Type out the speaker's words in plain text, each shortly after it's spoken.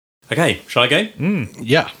Okay, shall I go?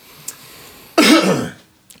 Yeah.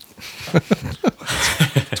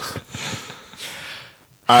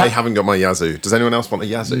 I haven't got my Yazoo. Does anyone else want a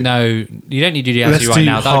Yazoo? No, you don't need to do Yazoo Let's right do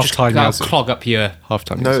now. That'll Yazoo. clog up your...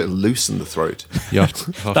 Half-time. No, it loosen the throat. Yeah.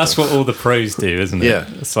 That's what all the pros do, isn't it? Yeah.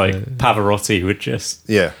 It's like Pavarotti would just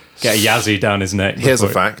Yeah. get a Yazoo down his neck. Here's a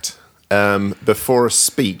before- fact. Before a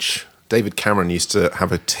speech, David Cameron used to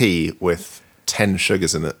have a tea with 10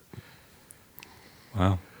 sugars in it.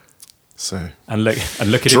 Wow. So And look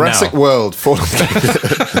at Jurassic him now. World.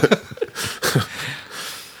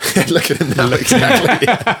 Look at him now. Exactly.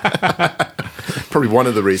 Probably one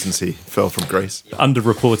of the reasons he fell from grace.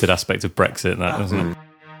 Underreported aspect of Brexit, that wasn't it?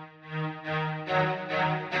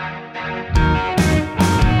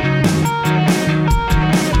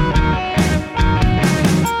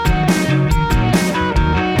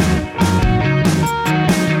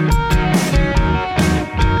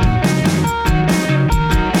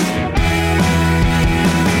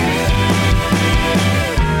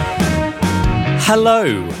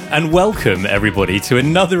 Hello and welcome everybody to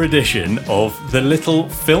another edition of the Little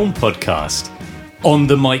Film Podcast. On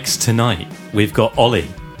the mics tonight, we've got Ollie.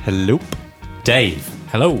 Hello. Dave.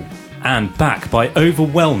 Hello. And back by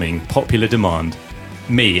overwhelming popular demand,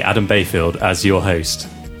 me, Adam Bayfield, as your host.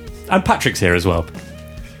 And Patrick's here as well.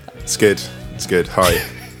 It's good. It's good. Hi.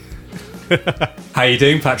 How you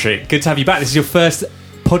doing, Patrick? Good to have you back. This is your first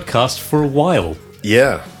podcast for a while.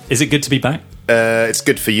 Yeah. Is it good to be back? It's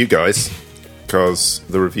good for you guys because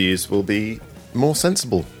the reviews will be more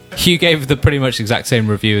sensible. You gave the pretty much exact same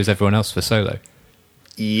review as everyone else for Solo.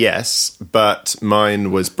 Yes, but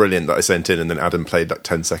mine was brilliant that I sent in and then Adam played like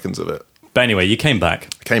 10 seconds of it. But anyway, you came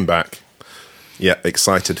back. Came back. Yeah,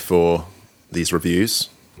 excited for these reviews.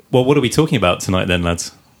 Well, what are we talking about tonight then,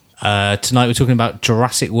 lads? Tonight we're talking about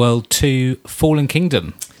Jurassic World 2 Fallen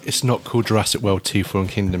Kingdom. It's not called Jurassic World 2 Fallen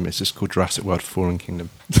Kingdom. It's just called Jurassic World Fallen Kingdom.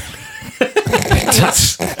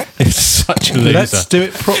 It's such a loser. Let's do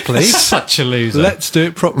it properly. Such a loser. Let's do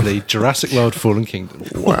it properly. Jurassic World Fallen Kingdom.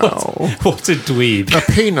 Wow. What a dweeb. A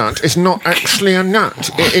peanut is not actually a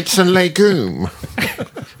nut. It's a legume.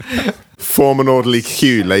 Form an orderly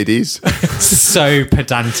queue, ladies. So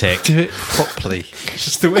pedantic. Do it properly.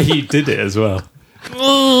 Just the way you did it as well.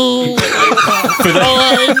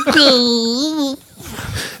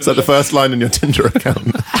 Is that the first line in your Tinder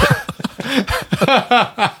account?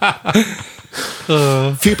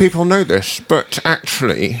 Few people know this, but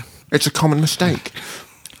actually, it's a common mistake.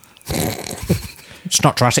 It's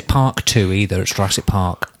not Jurassic Park 2 either. It's Jurassic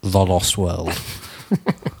Park The Lost World.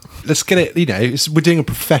 Let's get it, we're doing a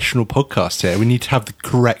professional podcast here. We need to have the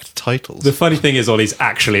correct titles. The funny thing is, Ollie's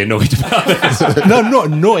actually annoyed about this. No, I'm not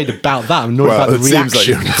annoyed about that. I'm annoyed about the it seems like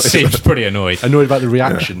reaction. you're annoyed. Seems pretty annoyed. Annoyed about the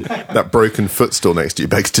reaction. That broken footstool next to you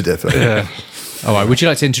begs to differ. Yeah. All right, would you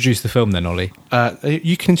like to introduce the film then, Ollie?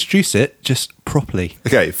 You can introduce it just properly.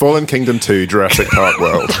 Okay, Fallen Kingdom 2, Jurassic Park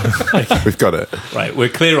World. We've got it. Right, we're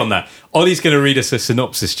clear on that. Ollie's going to read us a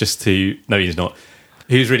synopsis just to... No, he's not.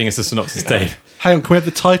 Who's reading us a synopsis, Dave? Hang on, can we have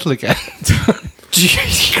the title again?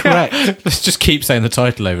 Correct. Let's just keep saying the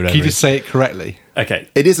title over and Can you over. just say it correctly? Okay,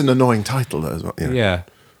 It is an annoying title, though, as well. Yeah.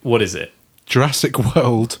 what is it? Jurassic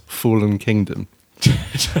World Fallen Kingdom.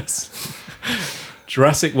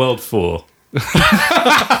 Jurassic World 4.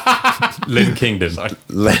 Len Kingdom.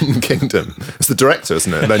 Len Kingdom. It's the director,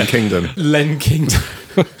 isn't it? Len Kingdom. Len Kingdom.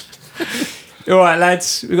 All right,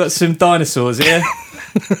 lads, we've got some dinosaurs here.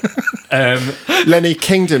 Lenny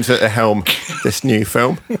Kingdom's at the helm this new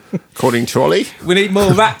film, according to Ollie. We need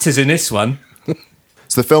more raptors in this one.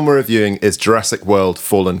 So the film we're reviewing is Jurassic World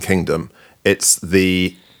Fallen Kingdom. It's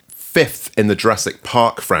the 5th in the Jurassic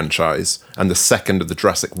Park franchise and the 2nd of the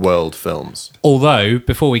Jurassic World films. Although,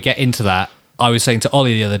 before we get into that, I was saying to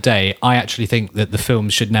Ollie the other day, I actually think that the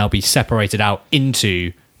films should now be separated out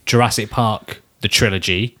into Jurassic Park, the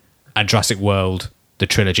trilogy, and Jurassic World, the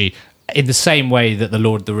trilogy, in the same way that the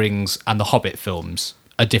Lord of the Rings and the Hobbit films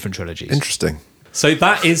are different trilogies. Interesting. So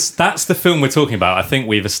that's the film we're talking about. I think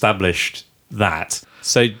we've established that.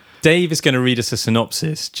 So Dave is going to read us a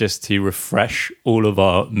synopsis just to refresh all of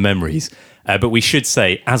our memories. But we should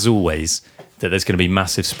say, as always, that there's going to be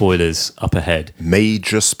massive spoilers up ahead.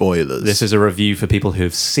 Major spoilers. This is a review for people who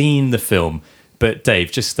have seen the film. But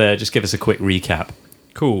Dave, just give us a quick recap.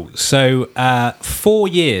 Cool. So, 4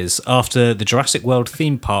 years after the Jurassic World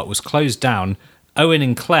theme park was closed down, Owen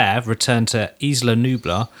and Claire return to Isla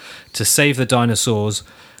Nublar to save the dinosaurs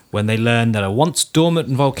when they learn that a once dormant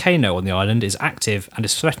volcano on the island is active and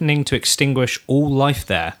is threatening to extinguish all life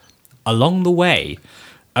there. Along the way,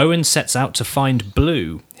 Owen sets out to find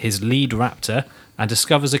Blue, his lead raptor, and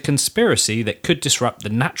discovers a conspiracy that could disrupt the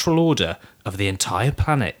natural order of the entire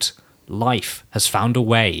planet. Life has found a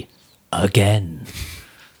way. Again.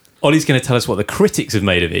 Ollie's going to tell us what the critics have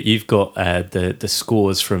made of it. You've got the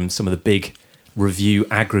scores from some of the big review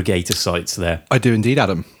aggregator sites there. I do indeed,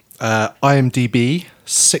 Adam. IMDb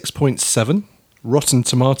 6.7, Rotten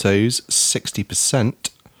Tomatoes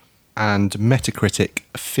 60%, and Metacritic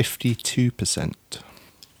 52%.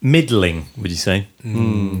 Middling, would you say?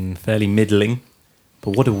 Fairly middling.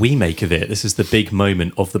 But what do we make of it? This is the big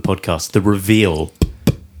moment of the podcast, the reveal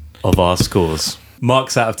of our scores.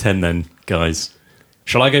 Marks out of 10 then, guys.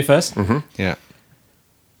 Shall I go first? Mm-hmm. Yeah.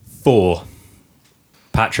 4.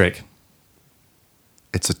 Patrick.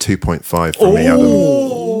 It's a 2.5 from me,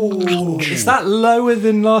 Adam. Is that lower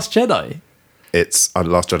than Last Jedi? It's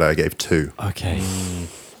Last Jedi I gave 2. Okay.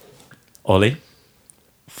 Ollie.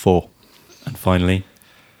 4. And finally,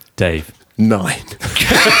 Dave. 9.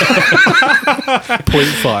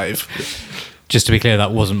 0.5. Just to be clear,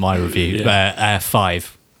 that wasn't my review.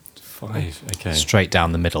 5. 5. Okay. Straight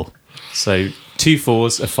down the middle. So 2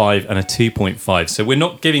 4s, a 5, and a 2.5. So we're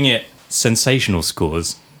not giving it sensational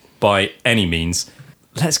scores by any means.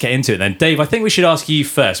 Let's get into it then. Dave, I think we should ask you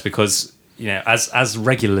first because, you know, as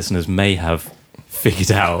regular listeners may have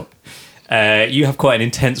figured out, you have quite an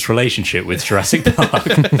intense relationship with Jurassic Park.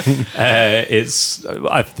 It's,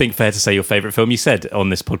 I think, fair to say your favourite film. You said on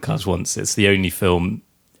this podcast once it's the only film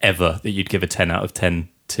ever that you'd give a 10 out of 10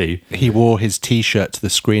 to. He wore his T-shirt to the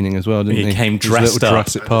screening as well, didn't he? He came His dressed little up.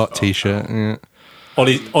 Jurassic Park T-shirt. Yeah.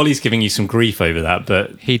 Ollie's giving you some grief over that,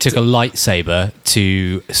 but He took a lightsaber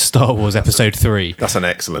to Star Wars Episode 3. That's an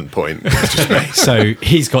excellent point. It's just me. So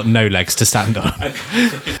he's got no legs to stand on.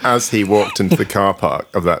 As he walked into the car park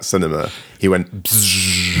of that cinema, he went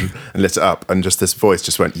bzzz and lit it up, and just this voice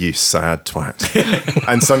just went, "You sad twat,"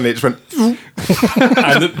 and suddenly it just went.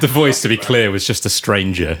 and the voice, to be clear, was just a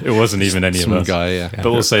stranger. It wasn't even any Some of us. guy, yeah. But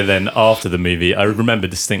also then after the movie, I remember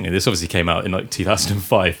distinctly, this obviously came out in like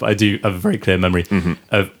 2005, but I do have a very clear memory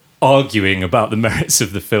of arguing about the merits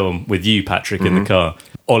of the film with you, Patrick, in the car.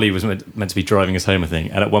 Ollie was meant to be driving us home, I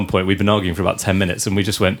think, and at one point we'd been arguing for about 10 minutes and we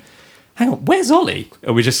just went, hang on, where's Ollie?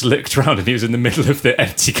 And we just looked around and he was in the middle of the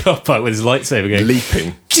empty car park with his lightsaber going, Leaping.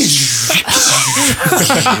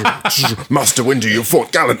 Master Windu, you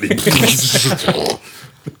fought gallantly.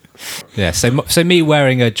 Yeah, so me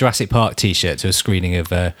wearing a Jurassic Park T-shirt to a screening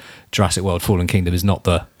of Jurassic World Fallen Kingdom is not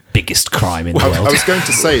the biggest crime in the world. I was going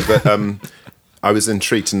to say that I was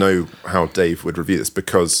intrigued to know how Dave would review this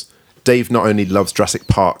because Dave not only loves Jurassic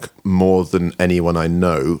Park more than anyone I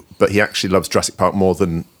know, but he actually loves Jurassic Park more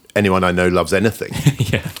than anyone I know loves anything.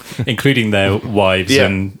 yeah, including their wives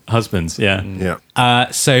and husbands, yeah. Yeah.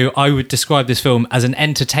 So I would describe this film as an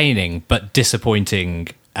entertaining but disappointing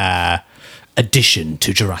addition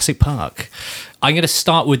to Jurassic Park. I'm going to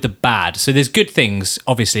start with the bad. So there's good things.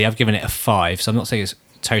 Obviously, I've given it a 5, so I'm not saying it's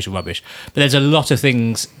total rubbish. But there's a lot of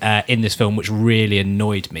things in this film which really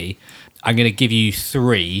annoyed me. I'm going to give you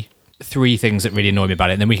three things that really annoyed me about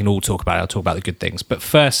it, and then we can all talk about it. I'll talk about the good things. But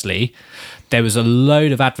firstly, there was a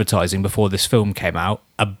load of advertising before this film came out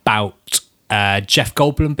about Jeff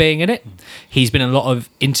Goldblum being in it. He's been in a lot of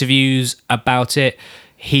interviews about it.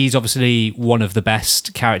 He's obviously one of the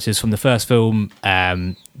best characters from the first film,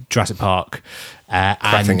 Jurassic Park.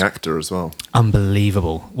 Cracking actor as well.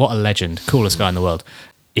 Unbelievable. What a legend. Coolest guy in the world.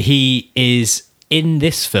 He is in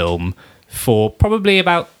this film for probably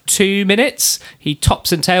about 2 minutes. He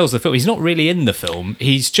tops and tails the film. He's not really in the film.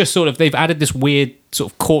 He's just sort of, they've added this weird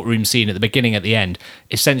sort of courtroom scene at the beginning, at the end,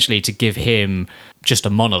 essentially to give him just a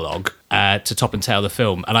monologue to top and tail the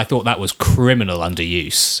film. And I thought that was criminal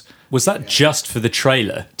underuse. Was that just for the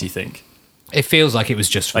trailer, do you think? It feels like it was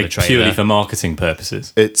just for Like the trailer. purely for marketing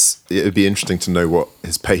purposes? It would be interesting to know what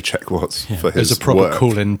his paycheck was for It was his a proper work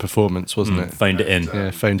call-in performance, wasn't it? Phoned it in.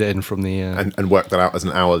 Yeah, phoned it in from the... and work that out as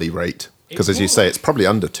an hourly rate. Because as you say, it's probably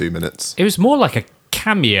under 2 minutes. It was more like a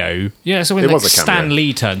cameo. Yeah, so when It like was a cameo. Stan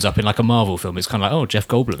Lee turns up in like a Marvel film, it's kind of like, oh, Jeff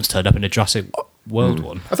Goldblum's turned up in a Jurassic World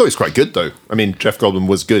one. I thought he was quite good, though. I mean, Jeff Goldblum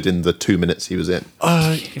was good in the 2 minutes he was in.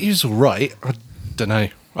 he was all right. I don't know.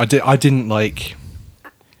 I didn't like...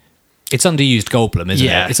 It's underused Goldblum, isn't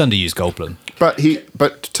Yeah. it? It's underused Goldblum.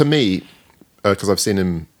 But to me, because I've seen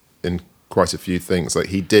him in quite a few things, like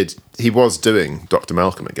he was doing Dr.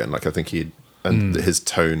 Malcolm again. Like I think his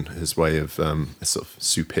tone, his way of his sort of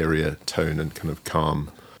superior tone and kind of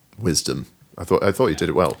calm wisdom. I thought he did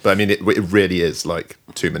it well. But I mean, it really is like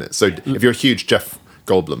 2 minutes. So if you're a huge Jeff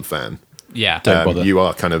Goldblum fan, Yeah. Don't bother. you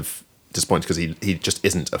are kind of disappointed because he just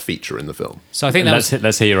isn't a feature in the film. So I think that was...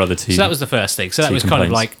 Let's hear your other two. So that was the first thing. So that Two was kind of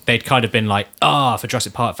complaints. like, they'd kind of been like, for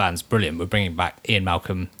Jurassic Park fans, brilliant, we're bringing back Ian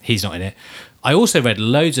Malcolm, he's not in it. I also read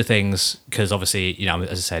loads of things because obviously,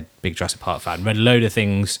 as I said, big Jurassic Park fan. Read a load of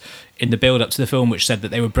things in the build-up to the film which said that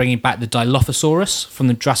they were bringing back the Dilophosaurus from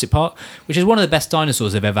the Jurassic Park, which is one of the best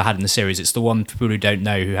dinosaurs they've ever had in the series. It's the one, for people who don't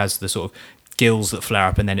know, who has the sort of gills that flare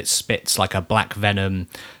up and then it spits like a black venom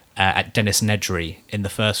at Dennis Nedry in the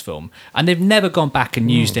first film. And they've never gone back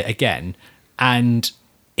and used it again. And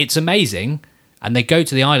it's amazing. And they go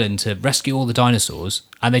to the island to rescue all the dinosaurs,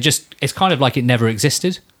 and it's kind of like it never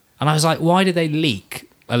existed. And I was like, why did they leak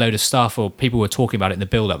a load of stuff, or people were talking about it in the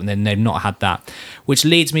build-up and then they've not had that? Which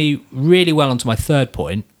leads me really well onto my third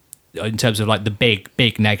point in terms of like the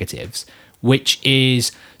big negatives, which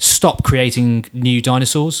is stop creating new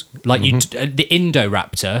dinosaurs. Like the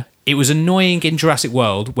Indoraptor, it was annoying in Jurassic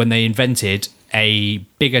World when they invented a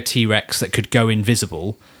bigger T-Rex that could go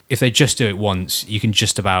invisible. If they just do it once, you can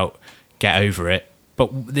just about get over it.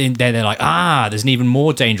 But then they're like, there's an even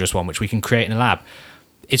more dangerous one which we can create in a lab.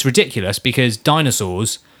 It's ridiculous because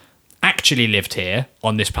dinosaurs actually lived here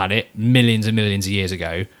on this planet millions and millions of years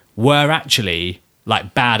ago, were actually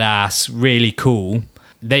like badass, really cool.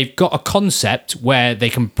 They've got a concept where they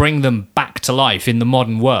can bring them back to life in the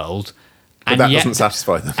modern world. But that doesn't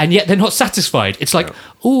satisfy them. And yet they're not satisfied. It's like,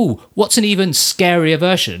 what's an even scarier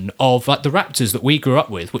version of like the raptors that we grew up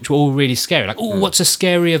with, which were all really scary? Like, what's a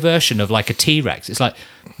scarier version of like a T-Rex? It's like,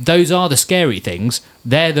 those are the scary things.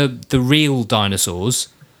 They're the real dinosaurs.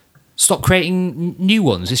 Stop creating new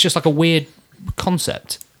ones. It's just like a weird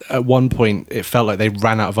concept. At one point, it felt like they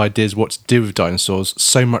ran out of ideas what to do with dinosaurs,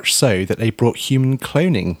 so much so that they brought human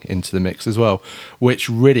cloning into the mix as well, which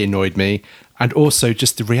really annoyed me. And also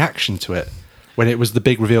just the reaction to it. When it was the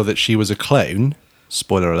big reveal that she was a clone,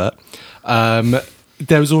 spoiler alert,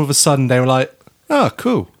 there was all of a sudden, they were like, oh,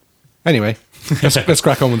 cool. Anyway, let's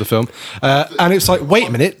crack on with the film. And it's like, wait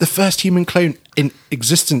a minute, the first human clone in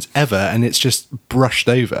existence ever, and it's just brushed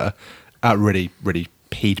over. That really, really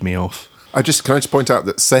peed me off. Can I just point out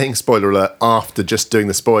that saying spoiler alert after just doing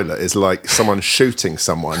the spoiler is like someone shooting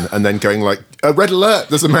someone and then going like, a red alert,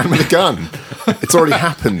 there's a man with a gun. It's already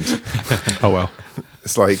happened. Oh, well.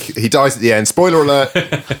 It's like, he dies at the end, spoiler alert.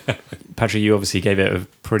 Patrick, you obviously gave it a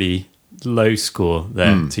pretty low score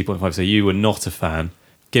there, 2.5, so you were not a fan.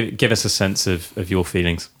 Give us a sense of your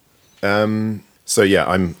feelings. So yeah,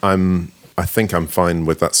 I think I'm fine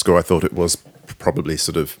with that score. I thought it was probably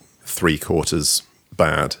sort of 3/4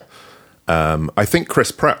 bad. I think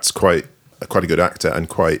Chris Pratt's quite a good actor and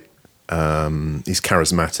quite he's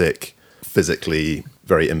charismatic, physically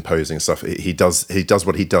very imposing stuff. He does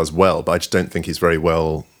what he does well, but I just don't think he's very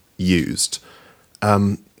well used.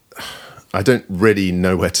 I don't really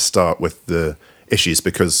know where to start with the issues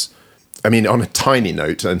because, I mean, on a tiny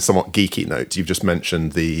note and somewhat geeky note, you've just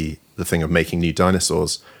mentioned the thing of making new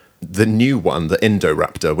dinosaurs. The new one, the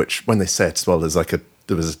Indoraptor, which when they say it as well,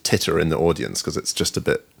 there was a titter in the audience because it's just a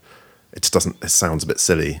bit. It sounds a bit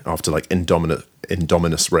silly after like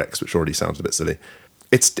Indominus Rex, which already sounds a bit silly.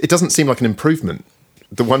 It doesn't seem like an improvement.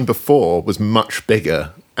 The one before was much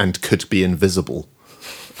bigger and could be invisible.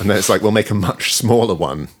 And then it's like, we'll make a much smaller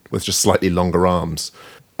one with just slightly longer arms.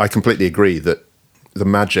 I completely agree that the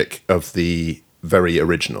magic of the very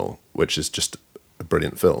original, which is just a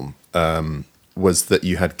brilliant film, was that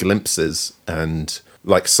you had glimpses and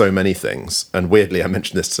like so many things. And weirdly, I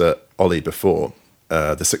mentioned this to Ollie before,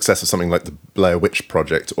 the success of something like the Blair Witch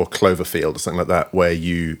Project or Cloverfield or something like that, where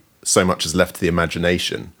you so much is left to the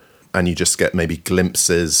imagination and you just get maybe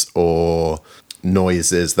glimpses or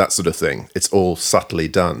noises, that sort of thing. It's all subtly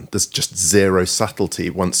done. There's just zero subtlety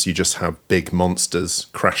once you just have big monsters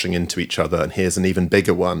crashing into each other and here's an even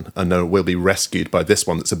bigger one and then we'll be rescued by this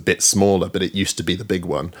one that's a bit smaller, but it used to be the big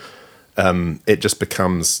one. It just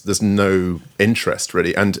becomes, there's no interest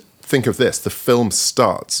really. And think of this, the film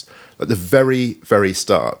starts at the very, very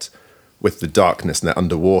start with the darkness and they're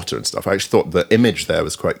underwater and stuff. I actually thought the image there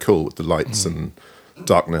was quite cool with the lights and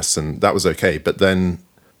darkness, and that was okay. But then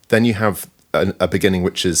you have a beginning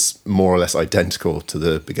which is more or less identical to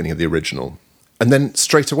the beginning of the original. And then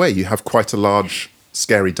straight away you have quite a large,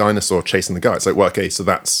 scary dinosaur chasing the guy. It's like, well, okay, so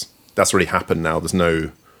that's already happened now. There's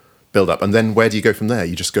no build-up. And then where do you go from there?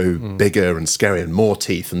 You just go bigger and scarier and more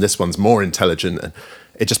teeth, and this one's more intelligent. And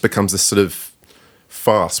it just becomes this sort of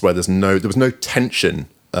farce where there was no tension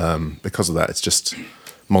because of that. It's just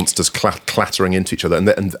monsters clattering into each other, and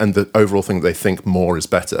the overall thing that they think more is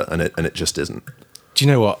better, and it just isn't. Do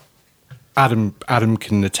you know what? Adam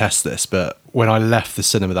can attest this, but when I left the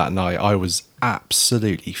cinema that night, I was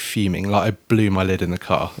absolutely fuming. Like I blew my lid in the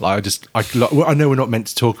car. Like I know we're not meant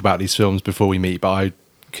to talk about these films before we meet, but I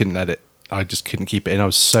couldn't let it. I just couldn't keep it in. I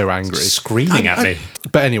was so angry, screaming at me.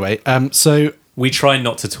 But anyway, so We try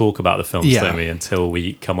not to talk about the films, Yeah. don't we, until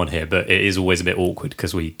we come on here, but it is always a bit awkward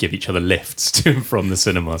because we give each other lifts to and from the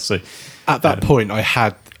cinema. So At that point, I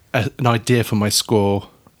had an idea for my score,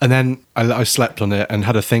 and then I slept on it and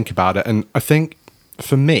had a think about it. And I think,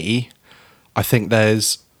 for me, I think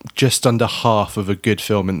there's just under half of a good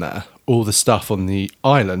film in there. All the stuff on the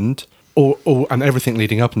island, and everything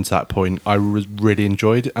leading up until that point, I really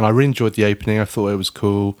enjoyed. And I really enjoyed the opening. I thought it was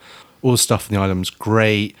cool. All the stuff on the island was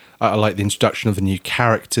great. I like the introduction of the new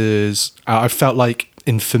characters. I felt like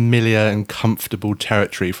in familiar and comfortable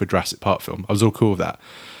territory for a Jurassic Park film. I was all cool with that.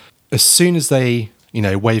 As soon as they,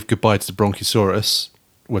 wave goodbye to the Bronchosaurus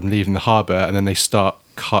when leaving the harbour, and then they start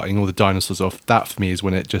cutting all the dinosaurs off, that for me is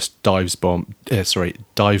when it just dive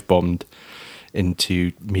bombed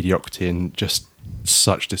into mediocrity and just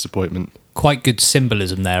such disappointment. Quite good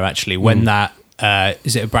symbolism there, actually, when that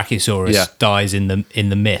is it a Brachiosaurus dies in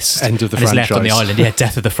the mist, End of the and is left on the franchise. island. Yeah,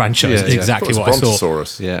 death of the franchise. Yeah, is yeah. exactly It was what I thought.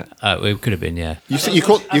 Brontosaurus. Yeah. It could have been, yeah. You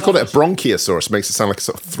call it a Bronchiosaurus. Makes it sound like a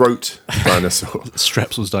sort of throat dinosaur.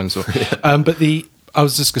 Strepsil's dinosaur. But I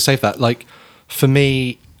was just going to say that, like, for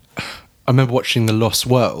me, I remember watching The Lost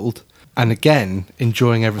World and again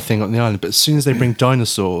enjoying everything on the island. But as soon as they bring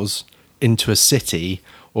dinosaurs into a city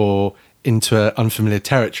or into an unfamiliar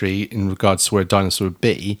territory in regards to where a dinosaur would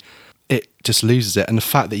be, it just loses it. And the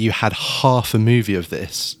fact that you had half a movie of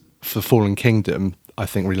this for Fallen Kingdom, I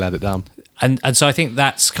think really let it down. And so I think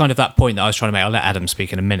that's kind of that point that I was trying to make. I'll let Adam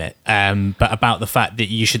speak in a minute. But about the fact that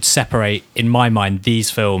you should separate, in my mind, these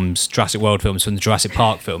films, Jurassic World films, from the Jurassic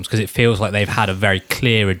Park films, because it feels like they've had a very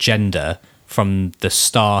clear agenda from the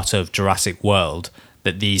start of Jurassic World,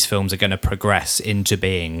 that these films are going to progress into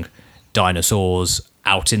being dinosaurs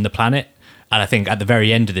out in the planet. And I think at the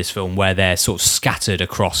very end of this film, where they're sort of scattered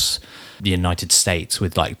across the United States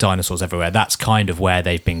with like dinosaurs everywhere, that's kind of where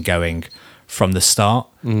they've been going from the start.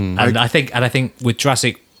 And I think with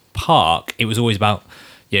Jurassic Park, it was always about,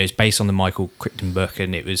 it's based on the Michael Crichton book,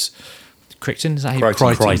 and it was Crichton, is that how you-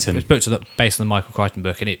 Crichton. It was based on the Michael Crichton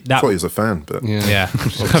book, and I thought he was a fan, but yeah.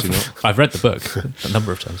 Obviously not. I've read the book a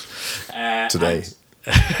number of times. today.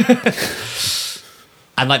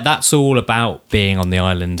 And like that's all about being on the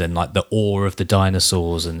island and like the awe of the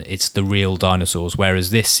dinosaurs, and it's the real dinosaurs.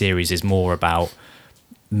 Whereas this series is more about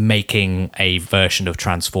making a version of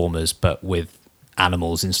Transformers but with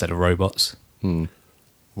animals instead of robots.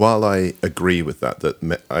 While I agree with that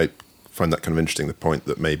I find that kind of interesting, the point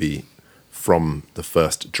that maybe from the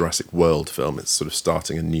first Jurassic World film, it's sort of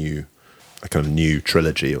starting a kind of new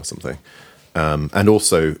trilogy or something. And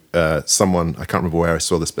also someone, I can't remember where I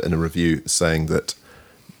saw this, but in a review saying that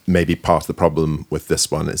maybe part of the problem with this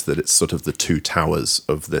one is that it's sort of the two towers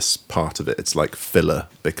of this part of it. It's like filler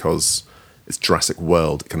because it's Jurassic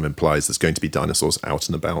World. It kind of implies there's going to be dinosaurs out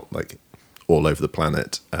and about, like all over the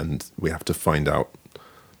planet, and we have to find out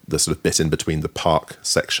the sort of bit in between the park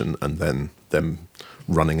section and then them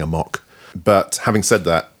running amok. But having said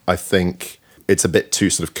that, I think it's a bit too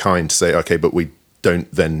sort of kind to say, okay, but we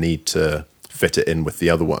don't then need to fit it in with the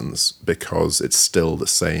other ones because it's still the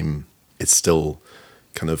same. It's still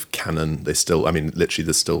kind of canon. Literally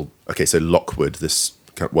there's still, okay, so Lockwood, this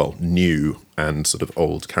new and sort of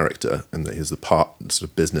old character, and he's the sort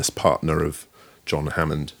of business partner of John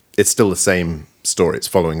Hammond. It's still the same story. It's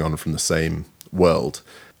following on from the same world.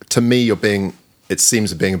 To me, it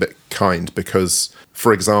seems being a bit kind because,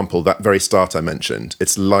 for example, that very start I mentioned,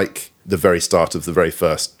 it's like the very start of the very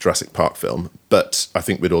first Jurassic Park film, but I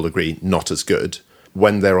think we'd all agree not as good.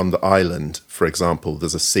 When they're on the island, for example,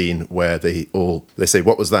 there's a scene where they say,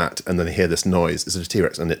 "What was that?" And then they hear this noise. Is it a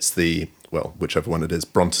T-Rex? And it's whichever one it is,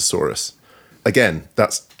 Brontosaurus. Again,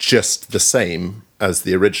 that's just the same as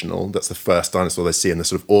the original. That's the first dinosaur they see, and they're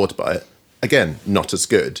sort of awed by it. Again, not as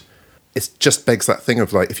good. It just begs that thing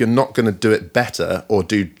of like, if you're not going to do it better or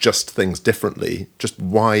do just things differently, just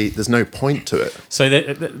why? There's no point to it. So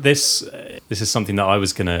this is something that I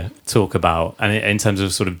was going to talk about, and in terms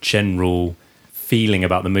of sort of general feeling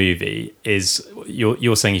about the movie, is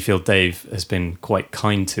you're saying you feel Dave has been quite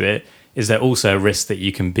kind to it. Is there also a risk that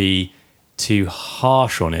you can be too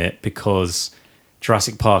harsh on it because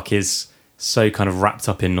Jurassic Park is so kind of wrapped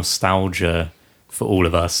up in nostalgia for all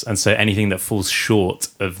of us, and so anything that falls short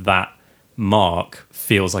of that mark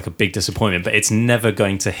feels like a big disappointment, but it's never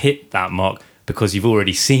going to hit that mark because you've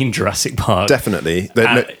already seen Jurassic Park. Definitely.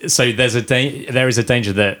 So there is a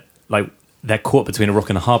danger that like they're caught between a rock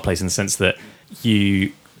and a hard place in the sense that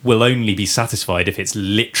you will only be satisfied if it's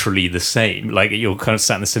literally the same. Like you're kind of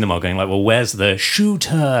sat in the cinema going like, well, where's the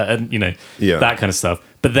shooter? And that kind of stuff.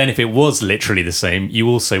 But then if it was literally the same, you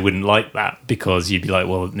also wouldn't like that because you'd be like,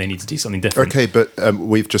 well, they need to do something different. Okay, but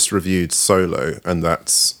we've just reviewed Solo, and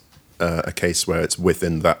that's a case where it's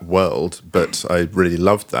within that world, but I really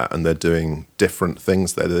loved that, and they're doing different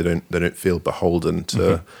things there. They don't feel beholden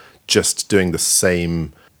to just doing the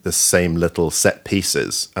same little set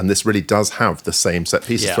pieces, and this really does have the same set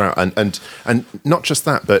pieces throughout, and not just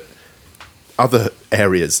that, but other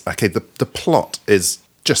areas. Okay, the plot is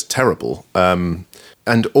just terrible,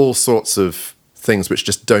 and all sorts of things which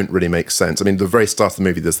just don't really make sense. I mean, the very start of the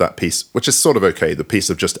movie, there's that piece, which is sort of okay, the piece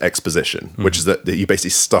of just exposition, which is that you basically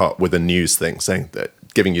start with a news thing saying that,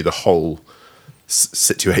 giving you the whole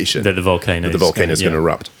situation. That the volcano is going to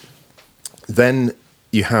erupt. Then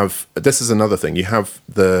you have, this is another thing, you have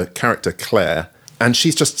the character Claire, and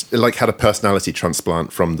she's just like had a personality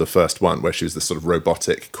transplant from the first one, where she was this sort of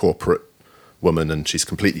robotic corporate woman, and she's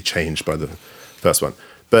completely changed by the first one.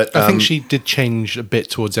 But I think she did change a bit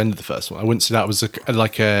towards the end of the first one. I wouldn't say that was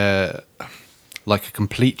like a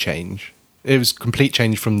complete change. It was a complete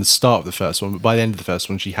change from the start of the first one, but by the end of the first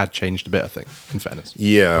one, she had changed a bit, I think, in fairness.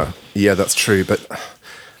 Yeah, that's true. But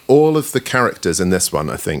all of the characters in this one,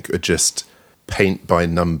 I think, are just paint by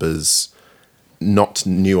numbers, not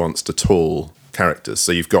nuanced at all characters.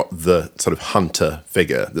 So you've got the sort of hunter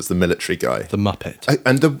figure that's the military guy, the Muppet.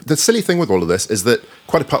 And the silly thing with all of this is that,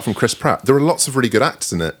 quite apart from Chris Pratt, there are lots of really good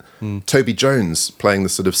actors in it. Toby Jones playing the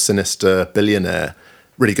sort of sinister billionaire,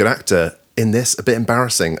 really good actor. In this, a bit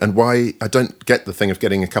embarrassing. And why I don't get the thing of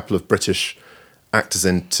getting a couple of British actors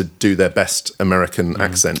in to do their best American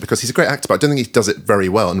accent, because he's a great actor, but I don't think he does it very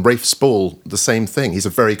well. And Rafe Spall, the same thing. He's a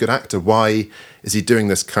very good actor. Why is he doing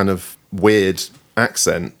this kind of weird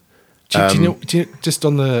accent? Do you know, just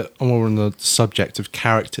on the subject of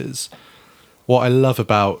characters, what I love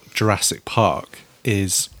about Jurassic Park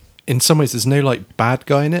is, in some ways, there's no like bad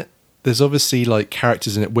guy in it. There's obviously like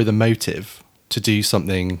characters in it with a motive to do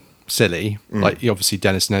something silly, like obviously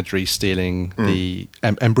Dennis Nedry stealing the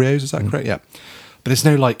embryos. Is that correct? Yeah, but there's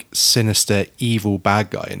no like sinister evil bad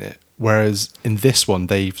guy in it. Whereas in this one,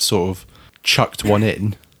 they've sort of chucked one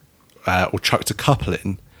in, or chucked a couple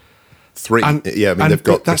in. Three. They've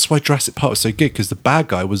got. That's why Jurassic Park was so good, because the bad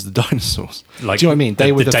guy was the dinosaurs. Like, do you know what I mean?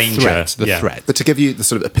 They were the danger, threat. But to give you the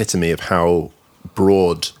sort of epitome of how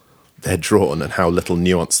broad they're drawn and how little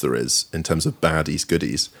nuance there is in terms of baddies,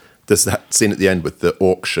 goodies, there's that scene at the end with the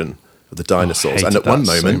auction of the dinosaurs, and at one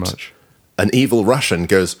moment, an evil Russian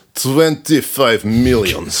goes 25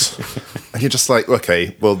 millions, and you're just like,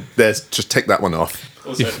 okay, well, just take that one off.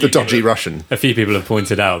 Also, the dodgy Russian. A few people have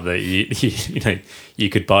pointed out that you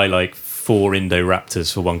could buy like 4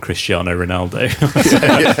 Indoraptors for 1 Cristiano Ronaldo.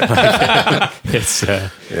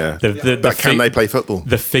 Can they play football?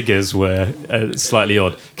 The figures were slightly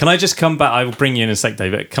odd. Can I just come back? I will bring you in a sec,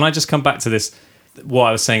 David. Can I just come back to this? What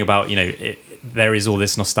I was saying about there is all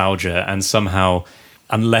this nostalgia, and somehow,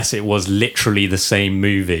 unless it was literally the same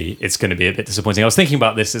movie, it's going to be a bit disappointing. I was thinking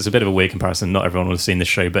about this. It's a bit of a weird comparison. Not everyone will have seen this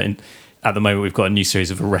show, but at the moment we've got a new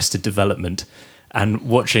series of Arrested Development, and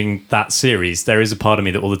watching that series, there is a part of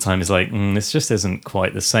me that all the time is like, this just isn't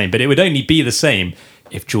quite the same. But it would only be the same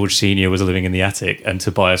if George Senior was living in the attic and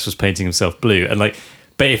Tobias was painting himself blue. And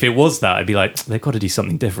but if it was that, I'd be like, they've got to do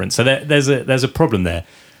something different. So there's a problem there.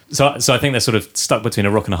 So I think they're sort of stuck between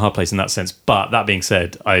a rock and a hard place in that sense. But that being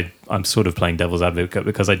said, I'm sort of playing devil's advocate,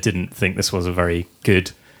 because I didn't think this was a very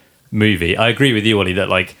good movie. I agree with you, Ollie, that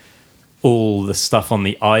like all the stuff on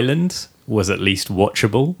the island was at least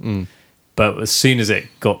watchable. But as soon as it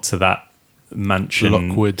got to that mansion,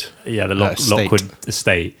 Lockwood, Lockwood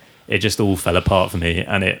estate, it just all fell apart for me,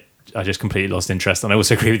 and I just completely lost interest. And I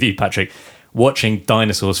also agree with you, Patrick. Watching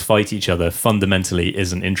dinosaurs fight each other fundamentally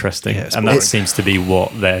isn't interesting, and that seems to be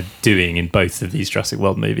what they're doing in both of these Jurassic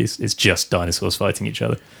World movies. It's just dinosaurs fighting each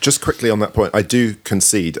other. Just quickly on that point, I do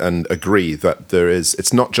concede and agree that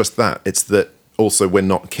it's not just that, it's that also we're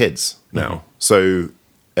not kids now. So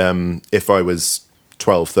if I was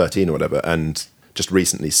 12, 13 or whatever, and just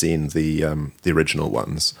recently seen the original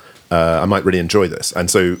ones, I might really enjoy this.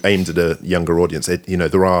 And so aimed at a younger audience,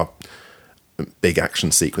 there are big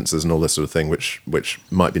action sequences and all this sort of thing, which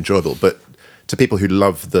might be enjoyable. But to people who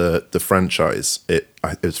love the franchise, it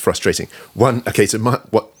was frustrating. What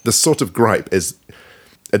the sort of gripe is,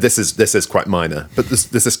 this is quite minor, but there's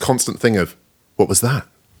this constant thing of, what was that?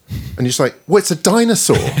 And you're just like, well, it's a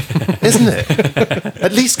dinosaur, isn't it?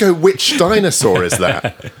 At least go, which dinosaur is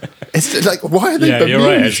that? It's like, why are they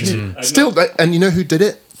bemused? Right. Still, and you know who did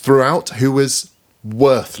it throughout, who was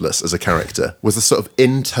worthless as a character, was the sort of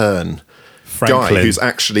intern Franklin guy who's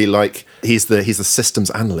actually like, he's the systems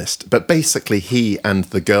analyst, but basically he and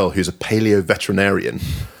the girl who's a paleo veterinarian,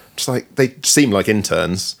 just like, they seem like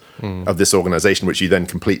interns of this organization, which you then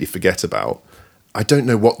completely forget about. I don't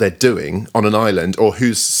know what they're doing on an island or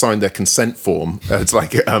who's signed their consent form. It's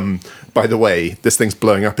like, by the way, this thing's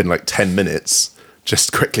blowing up in like 10 minutes.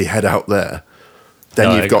 Just quickly head out there.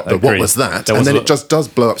 Then you've got what was that? And then it just does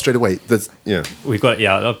blow up straight away. We've got,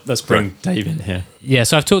 let's bring Dave in here. Yeah,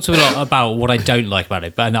 so I've talked a lot about what I don't like about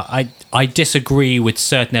it, but I disagree with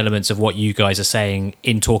certain elements of what you guys are saying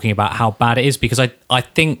in talking about how bad it is, because I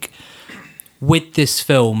think with this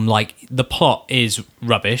film, like, the plot is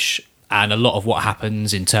rubbish, and a lot of what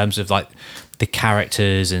happens in terms of like the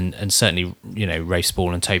characters and certainly, you know, Rafe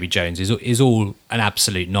Spall and Toby Jones is all an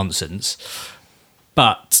absolute nonsense.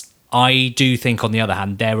 But I do think, on the other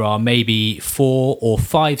hand, there are maybe 4 or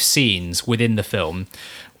 5 scenes within the film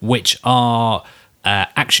which are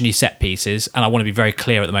actiony set pieces, and I want to be very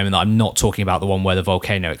clear at the moment that I'm not talking about the one where the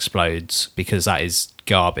volcano explodes, because that is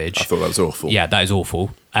garbage. I thought that was awful. Yeah, that is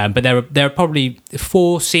awful. But there are probably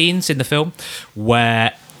 4 scenes in the film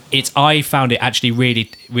where I found it actually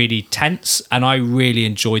really, really tense, and I really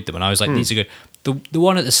enjoyed them, and I was like, these are good. The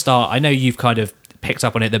one at the start, I know you've kind of picked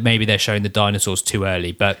up on it that maybe they're showing the dinosaurs too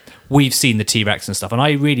early, but we've seen the T-Rex and stuff, and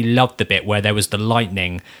I really loved the bit where there was the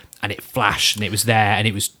lightning and it flashed and it was there and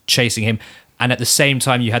it was chasing him, and at the same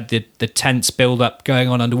time you had the tense build-up going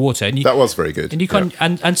on underwater, and that was very good. And you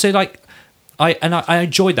and so like I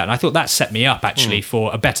enjoyed that, and I thought that set me up actually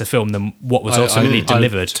for a better film than what was ultimately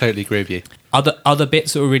delivered. I totally agree with you. Other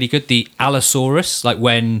bits that were really good, the Allosaurus, like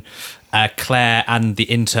when Claire and the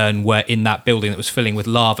intern were in that building that was filling with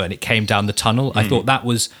lava and it came down the tunnel. I thought that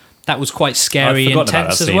was quite scary and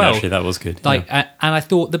tense as well. Actually, that was good. Like, and I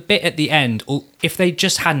thought the bit at the end, if they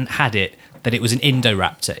just hadn't had it, that it was an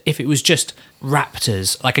Indoraptor, if it was just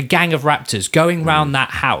raptors, like a gang of raptors going round that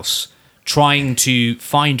house trying to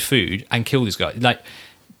find food and kill this guy, like,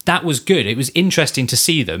 that was good. It was interesting to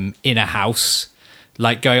see them in a house,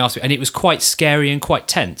 like, going after it, and it was quite scary and quite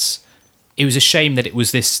tense. It was a shame that it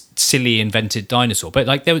was this silly invented dinosaur, but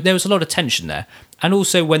like there was a lot of tension there. And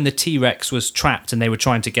also when the T-Rex was trapped and they were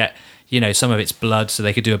trying to get, you know, some of its blood so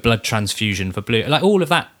they could do a blood transfusion for Blue, like all of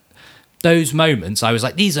that, those moments, I was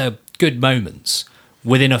like, these are good moments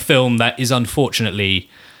within a film that is unfortunately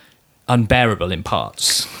unbearable in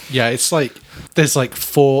parts. Yeah, it's like there's like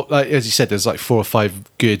 4, like as you said, there's like 4 or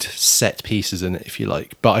 5 good set pieces in it, if you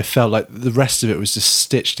like. But I felt like the rest of it was just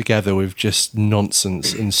stitched together with just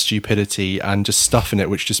nonsense and stupidity and just stuff in it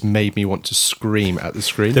which just made me want to scream at the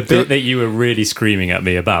screen. The bit that you were really screaming at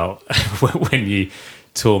me about when you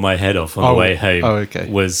tore my head off on the way home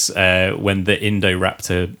was when the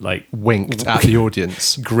Indoraptor like winked at the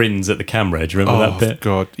audience, grins at the camera. Do you remember that bit?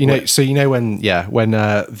 God, you know. So you know when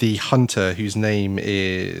the hunter whose name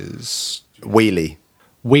is Wheelie.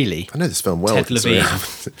 I know this film well. Ted Levine.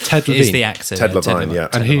 Ted Levine is the actor. Ted Levine, yeah.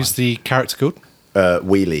 And who's the character called?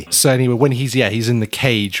 Wheelie. So anyway, when he's in the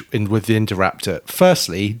cage with the Indoraptor.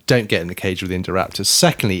 Firstly, don't get in the cage with the Indoraptor.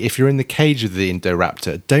 Secondly, if you're in the cage with the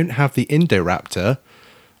Indoraptor, don't have the Indoraptor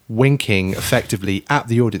winking effectively at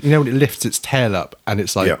the audience. You know when it lifts its tail up and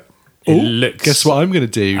it's like, it looks guess what I'm going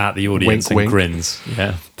to do at the audience wink, and grins.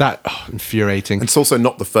 Yeah, that infuriating. It's also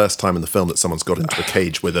not the first time in the film that someone's got into a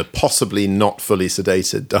cage with a possibly not fully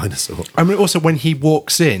sedated dinosaur. I mean, also when he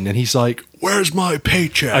walks in and he's like, "Where's my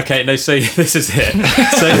paycheck?" Okay, no, so this is it.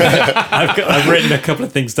 So I've written a couple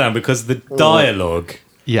of things down because the dialogue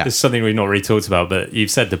is something we've not really talked about, but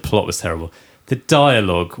you've said the plot was terrible. The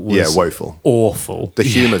dialogue was woeful, awful. The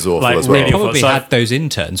humour's awful like, as well. Really probably had those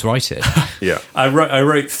interns write it. Yeah, I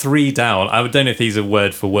wrote 3 down. I don't know if these are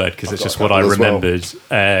word for word because it's just what I remembered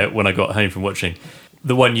when I got home from watching.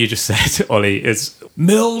 The one you just said, Ollie, is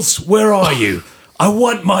Mills. Where are you? I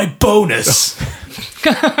want my bonus.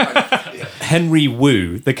 Henry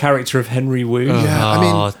Wu, the character of Henry Wu. Yeah, I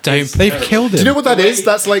mean, they've killed him. Do you know what that is?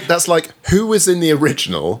 That's like who was in the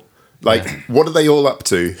original. Like, what are they all up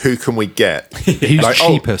to? Who can we get? Who's like,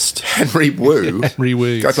 cheapest? Henry Wu. Henry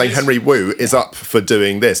Wu. Guy playing Henry Wu is up for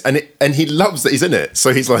doing this. And he loves that he's in it.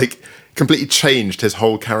 So he's like completely changed his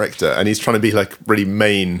whole character and he's trying to be like really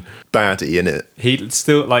main baddie in it. He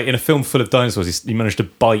still, like, in a film full of dinosaurs, he managed to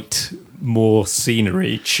bite more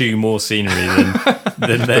scenery, chew more scenery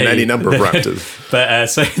than any number of raptors. But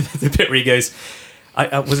so the bit where he goes,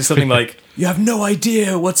 was it something like, "You have no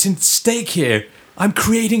idea what's in stake here. I'm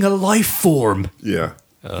creating a life form." Yeah.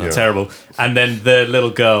 Terrible. And then the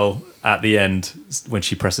little girl at the end, when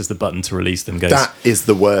she presses the button to release them, goes, "That is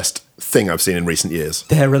the worst thing I've seen in recent years.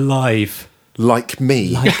 They're alive. Like me."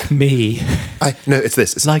 Like me. No, it's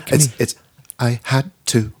this. It's like me. It's I had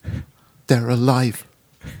to. They're alive.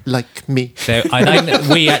 like me. So I think that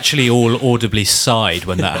we actually all audibly sighed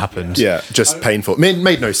when that happened. Yeah, just painful.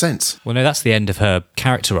 Made no sense. Well, no, that's the end of her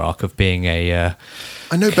character arc of being a.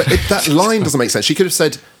 I know, but that line doesn't make sense. She could have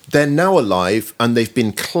said, they're now alive and they've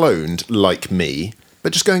been cloned like me.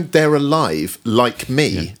 But just going, they're alive like me.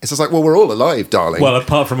 Yeah. It's just like, well, we're all alive, darling. Well,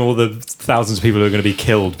 apart from all the thousands of people who are going to be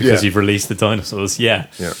killed because you've released the dinosaurs. Yeah.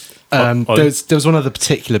 There was one other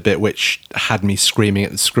particular bit which had me screaming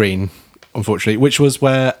at the screen, unfortunately, which was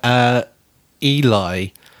where Eli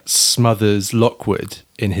smothers Lockwood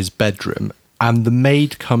in his bedroom, and the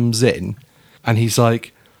maid comes in, and he's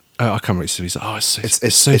like, I can't remember. So he's like, oh,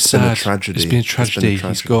 it's so sad. Been a tragedy. It's been a tragedy.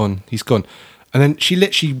 He's gone. And then she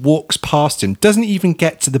literally walks past him, doesn't even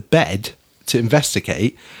get to the bed to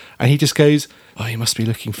investigate, and he just goes, oh, you must be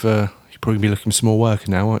you're probably be looking for some more work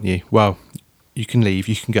now, aren't you? Well, you can leave,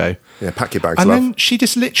 you can go. Yeah, pack your bags, and love. then she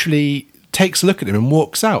just literally takes a look at him and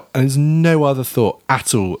walks out, and there's no other thought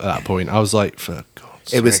at all at that point. I was like, for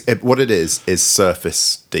God's sake. What it is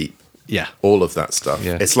surface deep. Yeah. All of that stuff.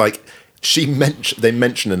 Yeah. It's like they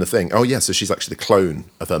mention in the thing, oh yeah, so she's actually the clone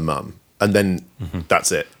of her mum. And then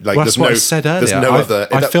that's it. Like, well, that's what I said earlier. There's no other.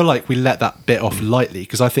 I feel like we let that bit off lightly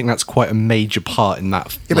because I think that's quite a major part in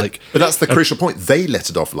that. Yeah, but that's the crucial point. They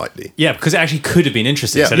let it off lightly. Yeah, because it actually could have been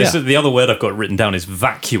interesting. Yeah. So this is the other word I've got written down is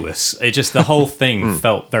vacuous. It just, the whole thing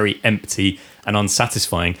felt very empty and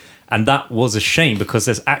unsatisfying. And that was a shame because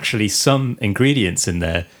there's actually some ingredients in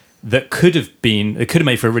there that could have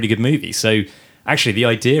made for a really good movie. So actually the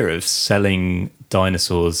idea of selling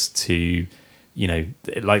dinosaurs to,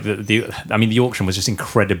 like the auction was just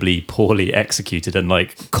incredibly poorly executed and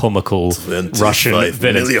like comical Russian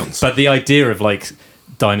villains. Millions. But the idea of like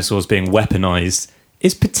dinosaurs being weaponized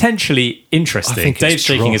is potentially interesting. Dave's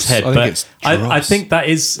shaking his head, but I think that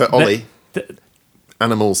is. But Ollie,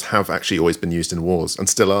 animals have actually always been used in wars and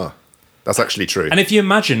still are. That's actually true. And if you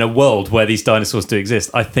imagine a world where these dinosaurs do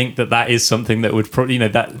exist, I think that is something that would probably,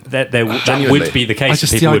 that would be the case.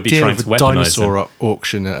 Just people the would be idea trying of to a weaponize dinosaur them.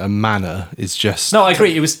 auction at a manor is just. No, I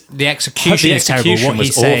agree. It was The execution is terrible. What was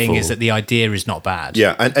he's saying awful. is that the idea is not bad.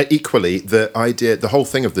 Yeah, and equally, the whole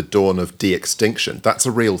thing of the dawn of de-extinction, that's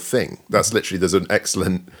a real thing. That's literally, there's an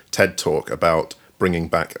excellent TED talk about bringing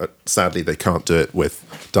back, sadly they can't do it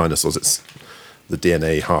with dinosaurs, the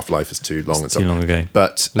DNA half-life is too long. Too long ago.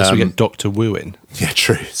 But Unless we get Dr. Wu in. yeah,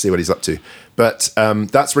 true. See what he's up to. But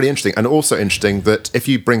that's really interesting. And also interesting that if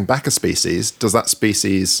you bring back a species, does that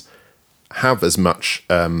species have as much...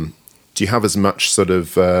 do you have as much sort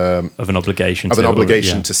of an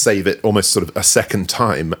obligation to save it almost sort of a second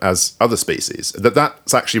time as other species?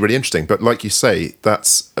 That's actually really interesting. But like you say,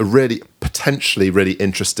 that's a really potentially really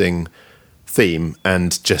interesting theme,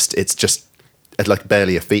 and it's just like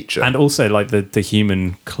barely a feature. And also like the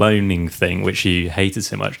human cloning thing, which you hated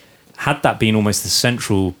so much. Had that been almost the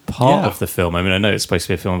central part of the film, I mean, I know it's supposed to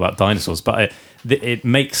be a film about dinosaurs, but it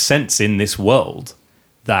makes sense in this world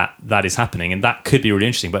that is happening, and that could be really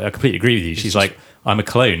interesting. But I completely agree with you. She's like, I'm a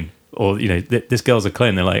clone, or this girl's a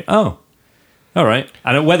clone. They're like, oh, all right.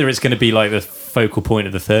 And whether it's going to be like the focal point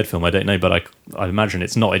of the third film, I don't know, but I imagine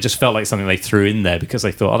it's not. It just felt like something they threw in there because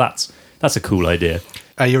they thought, oh, that's a cool idea.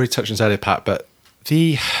 You already touched on this earlier, Pat, but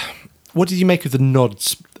what did you make of the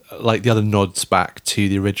nods, like the other nods back to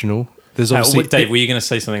the original? There's obviously Dave, were you going to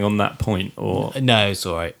say something on that point, or No, it's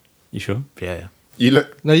all right. you sure? Yeah. You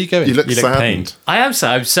look. No, you go. You look You look saddened. pained. I am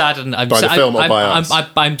sad. I'm saddened. By the film or by us?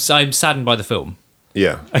 I'm saddened by the film.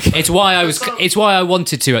 Yeah. It's why I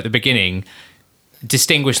wanted to at the beginning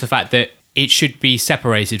distinguish the fact that it should be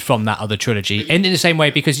separated from that other trilogy, and in the same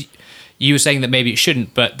way because you were saying that maybe it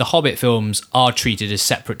shouldn't, but the Hobbit films are treated as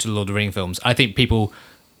separate to the Lord of the Rings films. I think people,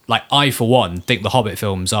 like I for one, think the Hobbit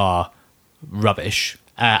films are rubbish,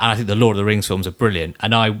 and I think the Lord of the Rings films are brilliant.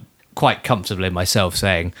 And I quite comfortable in myself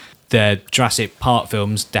saying the Jurassic Park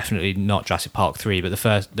films, definitely not Jurassic Park 3, but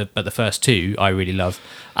the first two I really love.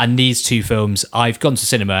 And these two films, I've gone to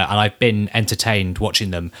cinema and I've been entertained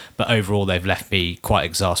watching them, but overall they've left me quite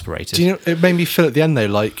exasperated. Do you know, it made me feel at the end though,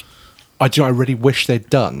 like, I really wish they'd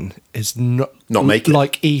done is not make it.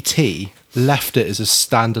 like E.T. left it as a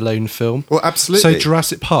standalone film. Well, absolutely. So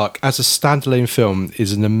Jurassic Park as a standalone film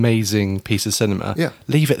is an amazing piece of cinema. Yeah.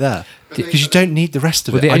 Leave it there because you don't need the rest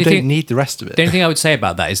of Well, it. the I only don't thing- need the rest of it. The only thing I would say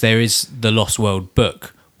about that is there is the Lost World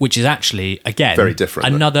book, which is actually, again, Very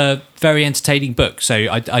different. another very entertaining book. So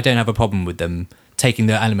I don't have a problem with them taking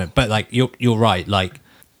the element. But like you're right. Like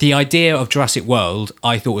the idea of Jurassic World,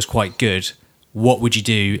 I thought was quite good. What would you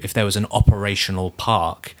do if there was an operational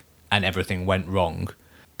park and everything went wrong?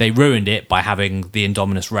 They ruined it by having the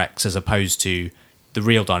Indominus Rex as opposed to the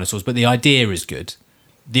real dinosaurs. But the idea is good.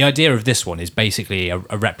 the idea of this one is basically a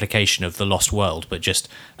replication of The Lost World, but just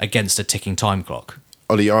against a ticking time clock.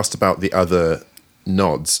 Ollie, you asked about the other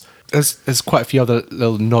nods. There's quite a few other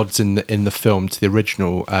little nods in the film to the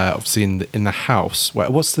original. Obviously, in the house.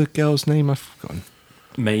 What's the girl's name? I've forgotten.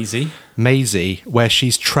 Maisie, where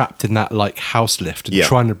she's trapped in that like house lift and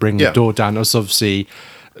trying to bring the door down. It's obviously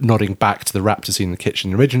nodding back to the raptor scene in the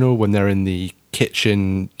kitchen original when they're in the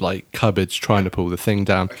kitchen like cupboards trying to pull the thing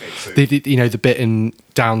down. Okay, so the bit in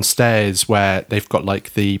downstairs where they've got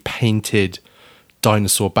like the painted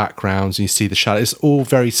dinosaur backgrounds and you see the shadow. It's all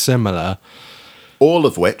very similar. All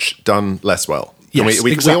of which done less well. Yes,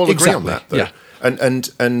 we all agree on that, though. Yeah.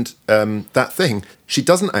 And that thing, she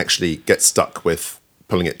doesn't actually get stuck with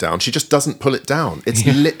pulling it down. She just doesn't pull it down. It's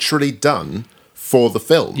literally done for the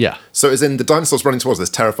film. Yeah. So as in the dinosaurs running towards this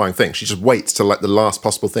terrifying thing, she just waits till like the last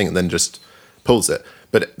possible thing and then just pulls it.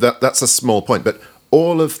 But that's a small point. But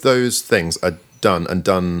all of those things are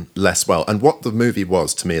done less well. And what the movie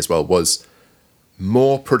was to me as well was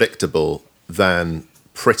more predictable than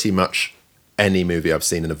pretty much any movie I've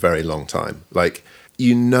seen in a very long time. Like,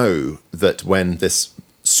 you know that when this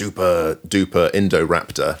super duper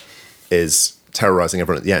Indoraptor is terrorizing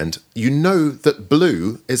everyone at the end, you know that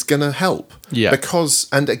Blue is going to help. Yeah. Because,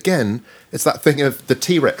 and again, it's that thing of the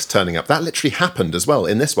T-Rex turning up. That literally happened as well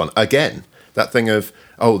in this one. Again, that thing of,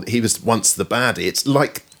 oh, he was once the baddie. It's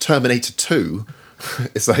like Terminator 2.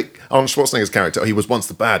 It's like Arnold Schwarzenegger's character. Oh, he was once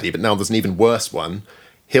the baddie, but now there's an even worse one.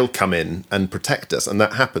 He'll come in and protect us. And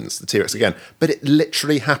that happens, the T-Rex again. But it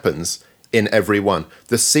literally happens in every one.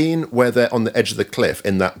 The scene where they're on the edge of the cliff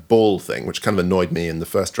in that ball thing, which kind of annoyed me in the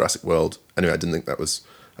first Jurassic World. Anyway, I didn't think that was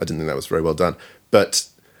very well done. But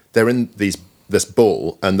they're in this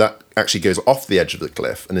ball, and that actually goes off the edge of the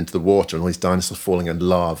cliff and into the water, and all these dinosaurs falling in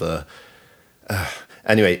lava.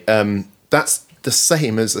 Anyway, that's the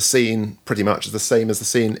same as the scene, pretty much the same as the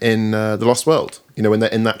scene in The Lost World. You know, when they're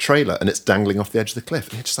in that trailer and it's dangling off the edge of the cliff.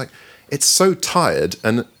 And you're just like, it's so tired,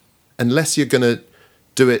 and unless you're going to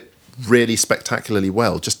do it really spectacularly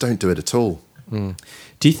well, just don't do it at all. Do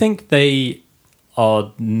you think they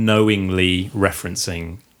are knowingly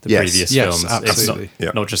referencing the previous films? Absolutely.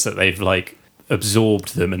 It's not just that they've like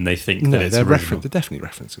absorbed them and they think no, that it's they're original. they're definitely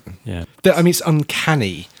referencing them. Yeah. I mean, it's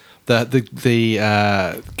uncanny.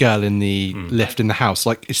 The girl in the lift in the house,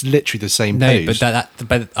 like it's literally the same pose.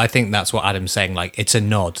 But I think that's what Adam's saying. Like, it's a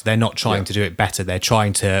nod. They're not trying to do it better. They're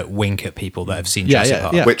trying to wink at people that have seen Jurassic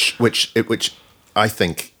Park. Yeah. Which I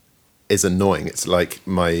think is annoying. It's like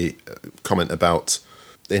my comment about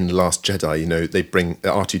in Last Jedi. You know, they bring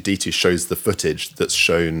R2-D2 shows the footage that's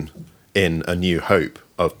shown in A New Hope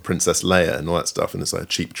of Princess Leia and all that stuff, and it's like a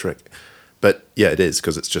cheap trick. But yeah, it is,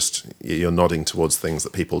 because it's just, you're nodding towards things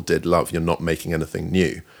that people did love. You're not making anything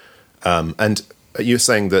new. And you're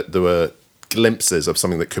saying that there were glimpses of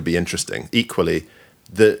something that could be interesting. Equally,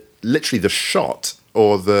 literally the shot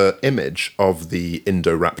or the image of the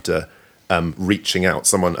Indoraptor reaching out.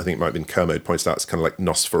 Someone, I think it might have been Kermode, pointed out it's kind of like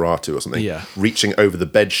Nosferatu or something. Yeah. Reaching over the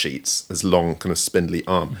bed sheets, this long kind of spindly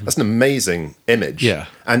arm. That's an amazing image. Yeah.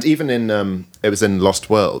 And even in, it was in Lost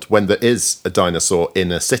World, when there is a dinosaur in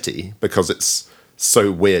a city, because it's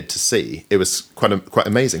so weird to see, it was quite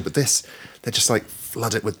amazing. But this, they're just like,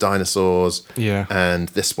 flood it with dinosaurs. Yeah. And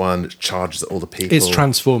this one charges at all the people. It's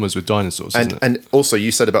Transformers with dinosaurs, isn't it? And also,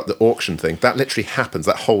 you said about the auction thing. That literally happens.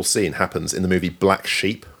 That whole scene happens in the movie Black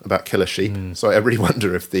Sheep, about killer sheep. So I really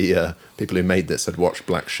wonder if the people who made this had watched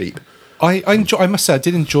Black Sheep. I must say, I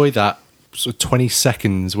did enjoy that sort of 20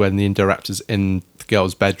 seconds when the Indoraptor's in the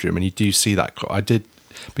girl's bedroom, and you do see that. I did,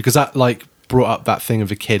 because that like brought up that thing of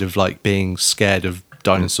a kid of like being scared of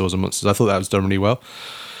dinosaurs and monsters. I thought that was done really well.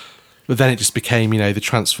 But then it just became, you know, the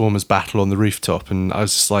Transformers battle on the rooftop, and I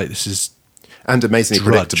was just like, this is amazingly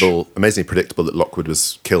predictable that Lockwood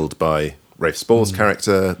was killed by Rafe Spall's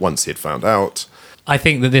character once he had found out. I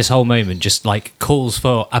think that this whole moment just like calls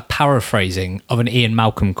for a paraphrasing of an Ian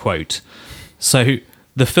Malcolm quote. So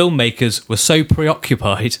the filmmakers were so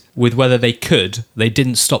preoccupied with whether they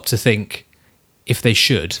didn't stop to think if they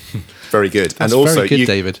should. Very good. That's and also, very good,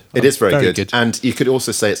 David. It is very, Very good. good. And you could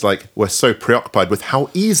also say it's like, we're so preoccupied with how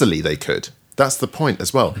easily they could. That's the point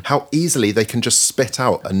as well. How easily they can just spit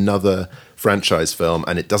out another franchise film,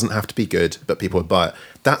 and it doesn't have to be good, but people would buy it.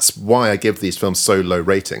 That's why I give these films so low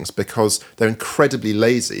ratings, because they're incredibly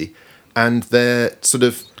lazy and they're sort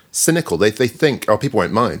of cynical. They think, oh, people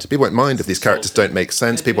won't mind. People won't mind if these characters don't make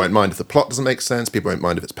sense. People won't mind if the plot doesn't make sense. People won't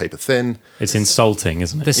mind if it's paper thin. It's insulting,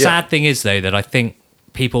 isn't it? The sad thing is, though, that I think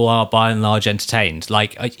people are by and large entertained.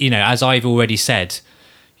 Like, you know, as I've already said,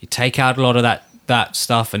 you take out a lot of that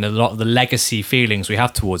stuff and a lot of the legacy feelings we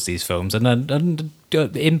have towards these films, and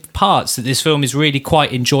in parts that this film is really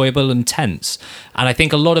quite enjoyable and tense. And I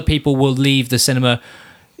think a lot of people will leave the cinema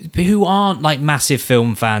who aren't like massive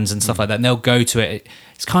film fans and stuff like that, and they'll go to it.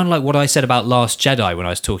 It's kind of like what I said about Last Jedi when I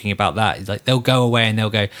was talking about that. It's like they'll go away and they'll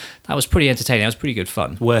go, that was pretty entertaining, that was pretty good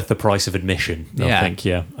fun. Worth the price of admission, I think,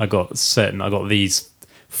 I got these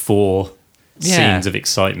 4 scenes of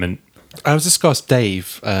excitement. I was just asked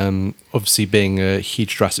Dave, obviously being a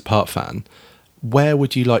huge Jurassic Park fan, where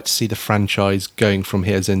would you like to see the franchise going from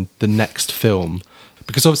here, as in the next film?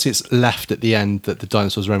 Because obviously it's left at the end that the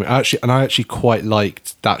dinosaurs roaming. I actually quite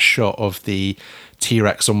liked that shot of the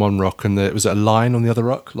T-Rex on one rock and was it a lion on the other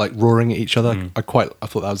rock, like roaring at each other. I thought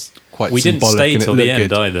that was quite. We didn't symbolic stay and till the end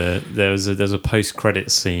good. either. There's a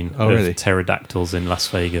post-credit scene of really? pterodactyls in Las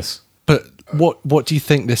Vegas. But what do you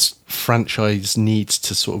think this franchise needs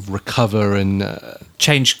to sort of recover and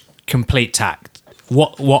change complete tact?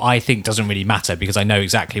 What I think doesn't really matter, because I know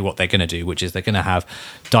exactly what they're going to do, which is they're going to have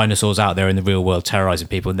dinosaurs out there in the real world terrorizing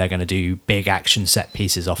people, and they're going to do big action set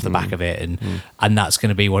pieces off the back of it, and that's going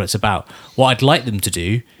to be what it's about. What I'd like them to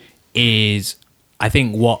do is, I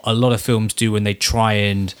think what a lot of films do when they try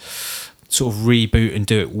and sort of reboot and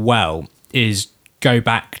do it well, is go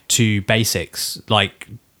back to basics. Like,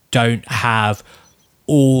 don't have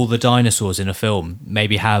all the dinosaurs in a film.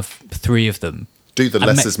 Maybe have 3 of them. Do the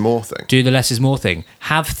less is more thing. Do the less is more thing.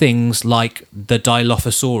 Have things like the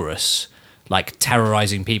Dilophosaurus, like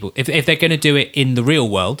terrorizing people. If they're going to do it in the real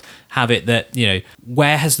world, have it that,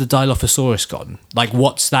 where has the Dilophosaurus gone? Like,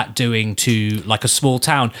 what's that doing to like a small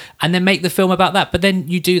town? And then make the film about that. But then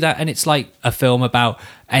you do that and it's like a film about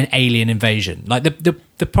an alien invasion. Like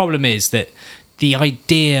the problem is that the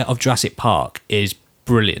idea of Jurassic Park is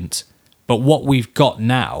brilliant, but what we've got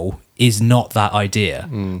now is not that idea.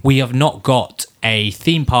 We have not got a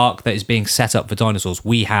theme park that is being set up for dinosaurs.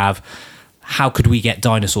 We have, how could we get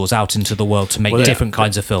dinosaurs out into the world to make different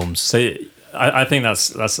kinds of films? So I think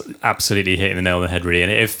that's absolutely hitting the nail on the head, really.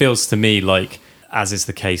 And it feels to me like, as is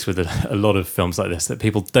the case with a lot of films like this, that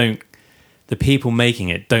the people making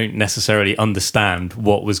it don't necessarily understand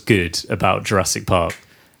what was good about Jurassic Park.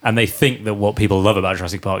 And they think that what people love about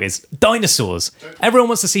Jurassic Park is dinosaurs. Everyone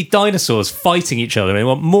wants to see dinosaurs fighting each other. They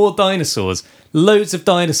want more dinosaurs, loads of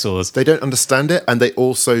dinosaurs. They don't understand it, and they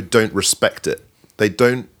also don't respect it. They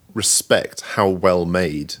don't respect how well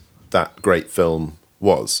made that great film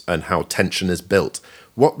was and how tension is built.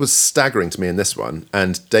 What was staggering to me in this one,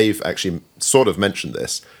 and Dave actually sort of mentioned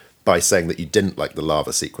this by saying that you didn't like the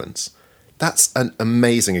lava sequence. That's an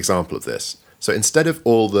amazing example of this. So instead of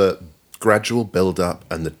all the gradual build-up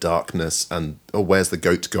and the darkness and where's the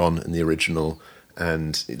goat gone in the original,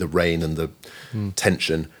 and the rain and the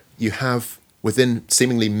tension, you have, within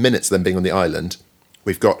seemingly minutes of them being on the island,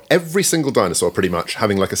 we've got every single dinosaur pretty much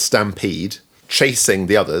having like a stampede, chasing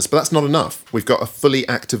the others, but that's not enough. We've got a fully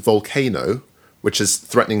active volcano, which is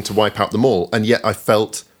threatening to wipe out them all, and yet I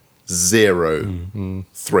felt zero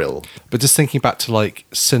thrill. But just thinking back to like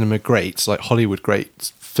cinema greats, like Hollywood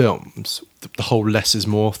greats films, the whole less is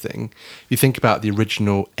more thing. If you think about the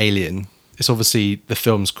original Alien, it's obviously the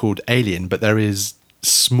film's called Alien, but there is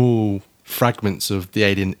small fragments of the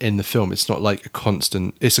alien in the film. It's not like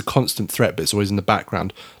it's a constant threat, but it's always in the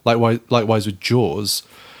background. Likewise with Jaws.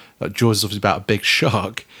 Like Jaws is obviously about a big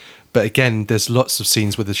shark, but again, there's lots of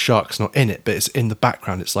scenes where the shark's not in it, but it's in the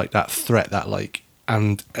background. It's like that threat, that like,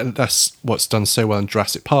 and that's what's done so well in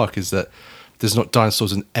Jurassic Park, is that there's not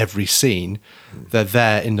dinosaurs in every scene. They're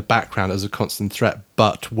there in the background as a constant threat.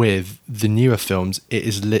 But with the newer films, it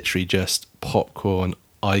is literally just popcorn,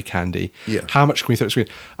 eye candy. Yeah. How much can we throw at the screen?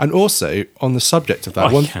 And also, on the subject of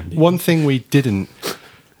that, one thing we didn't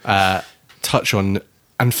touch on,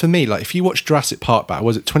 and for me, like if you watch Jurassic Park back,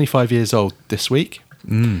 was it 25 years old this week?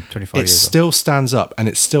 25 It years still stands up and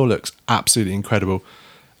it still looks absolutely incredible.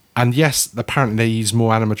 And yes, apparently they use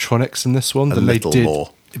more animatronics in this one than they did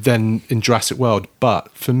than in Jurassic World. But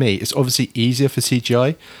for me, it's obviously easier for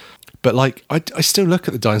CGI. But like, I still look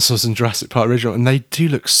at the dinosaurs in Jurassic Park original, and they do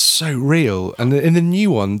look so real. And in the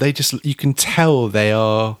new one, you can tell they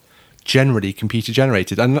are generally computer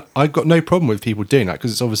generated. And I've got no problem with people doing that,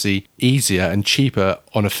 because it's obviously easier and cheaper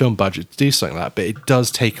on a film budget to do something like that. But it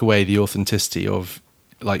does take away the authenticity of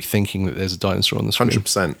like thinking that there's a dinosaur on the screen.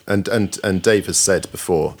 100%. And Dave has said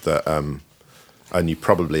before that, and you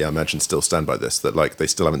probably, I imagine, still stand by this, that like they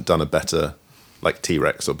still haven't done a better like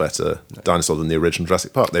T-Rex or better dinosaur than the original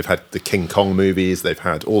Jurassic Park. They've had the King Kong movies, they've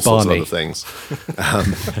had all sorts of other things.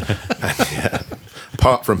 And,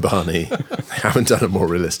 apart from Barney, they haven't done a more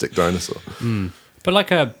realistic dinosaur. But like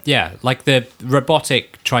the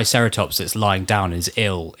robotic Triceratops that's lying down is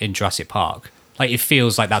ill in Jurassic Park. Like it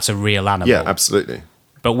feels like that's a real animal. Yeah, absolutely.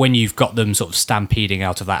 But when you've got them sort of stampeding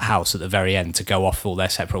out of that house at the very end to go off all their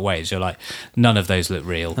separate ways, you're like, none of those look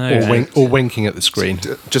real. Or winking at the screen.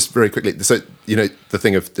 Just very quickly, so the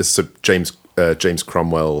thing of this, so James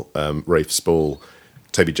Cromwell, Rafe Spall,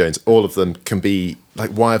 Toby Jones, all of them can be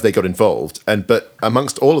like, why have they got involved? But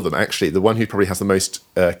amongst all of them, actually, the one who probably has the most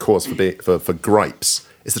cause for gripes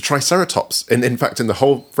is the Triceratops. In fact, in the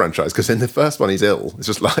whole franchise, because in the first one he's ill, he's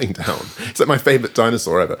just lying down. It's like my favourite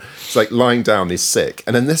dinosaur ever. It's like lying down, he's sick,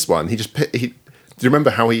 and in this one, do you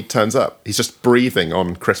remember how he turns up? He's just breathing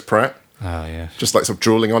on Chris Pratt. Oh yeah, just like sort of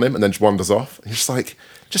drooling on him, and then just wanders off. He's just like,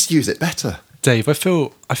 just use it better. Dave, I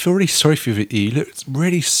feel really sorry for you. You look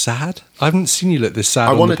really sad. I haven't seen you look this sad.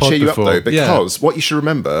 I want to cheer you up before. though, because what you should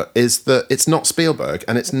remember is that it's not Spielberg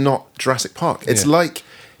and it's not Jurassic Park. It's like,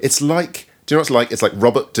 do you know what it's like? It's like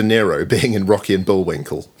Robert De Niro being in Rocky and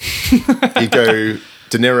Bullwinkle. You go,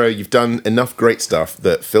 De Niro, you've done enough great stuff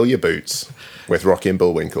that fill your boots with Rocky and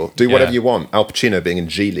Bullwinkle. Do whatever you want. Al Pacino being in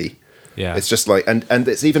Geely. Yeah. It's just like, and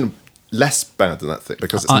it's even less bad than that thing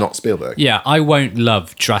because it's not Spielberg. Yeah, I won't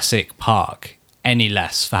love Jurassic Park any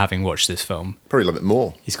less for having watched this film. Probably love it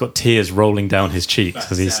more. He's got tears rolling down his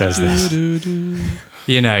cheeks as he says this.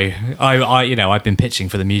 I've been pitching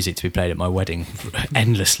for the music to be played at my wedding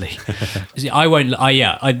endlessly.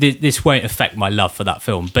 This won't affect my love for that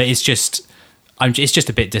film, but it's just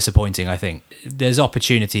a bit disappointing. I think there's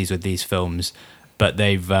opportunities with these films, but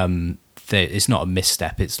it's not a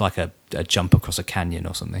misstep. It's like a jump across a canyon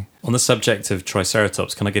or something. On the subject of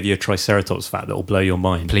Triceratops, can I give you a Triceratops fact that will blow your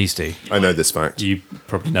mind? Please do. I know this fact. You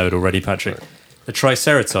probably know it already, Patrick. The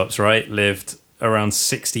Triceratops, right, lived around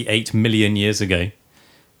 68 million years ago.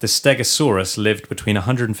 The Stegosaurus lived between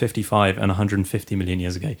 155 and 150 million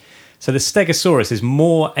years ago. So the Stegosaurus is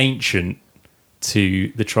more ancient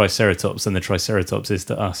to the Triceratops than the Triceratops is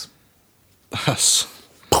to us. Us.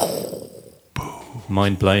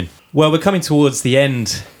 Mind blown. Well, we're coming towards the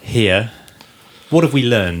end here. What have we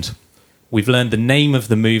learned? We've learned the name of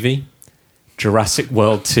the movie, Jurassic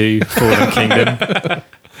World 2, Fallen Kingdom.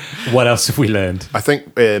 What else have we learned? I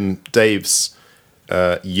think Dave's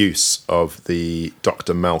use of the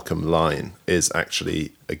Dr. Malcolm line is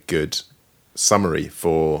actually a good summary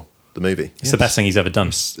for the movie. It's the best thing he's ever done.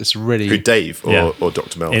 It's really... Who, Dave or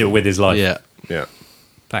Dr. Malcolm? With his life. Yeah.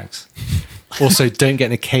 Thanks. Also, don't get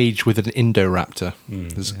in a cage with an Indoraptor.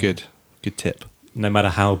 That's a good tip. No matter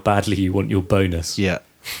how badly you want your bonus. Yeah.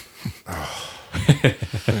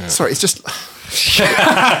 Sorry, it's just...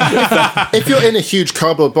 if you're in a huge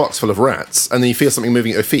cardboard box full of rats and then you feel something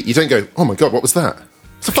moving at your feet, you don't go, oh my God, what was that?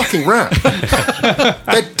 It's a fucking rat.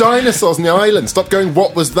 They're dinosaurs on the island. Stop going,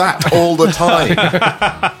 what was that, all the time.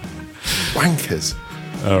 Wankers.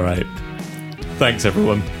 All right. Thanks,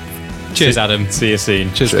 everyone. Cheers, Adam. See you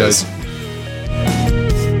soon. Cheers. Guys.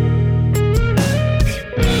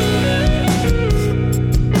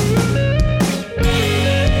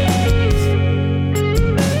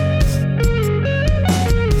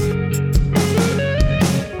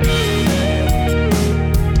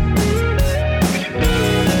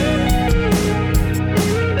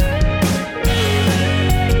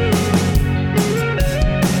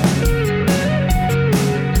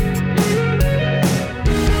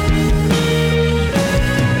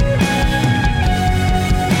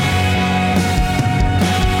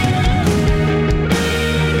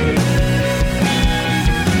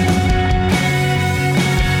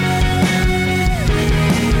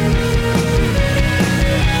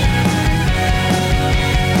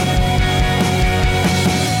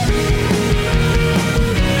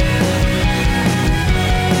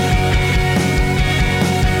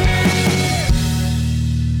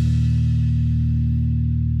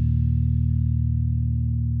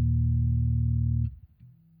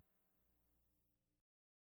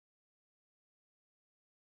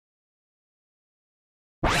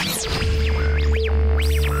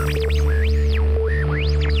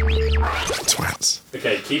 Twats.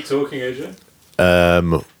 Okay, keep talking, AJ.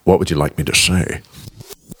 What would you like me to say?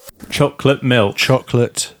 Chocolate milk.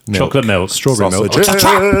 Chocolate milk. Strawberry milk.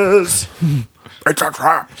 Sausages. It's a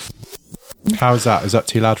trap. How's that? Is that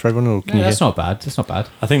too loud for everyone? Or can you That's hear? not bad. That's not bad.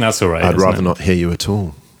 I think that's all right. I'd isn't rather it? not hear you at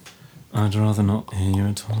all. I'd rather not hear you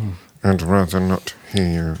at all. I'd rather not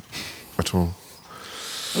hear you at all.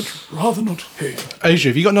 I'd rather not hear you. Asia,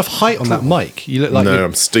 have you got enough height on that mic? You look like No, you're-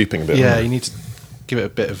 I'm stooping a bit. Yeah, you need to give it a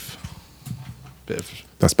bit of.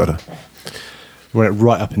 That's better. Run it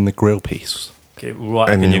right up in the grill piece. Okay, right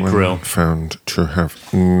up in your grill. Found to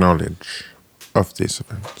have knowledge of these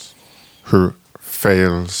events who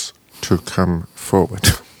fails to come forward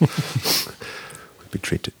will be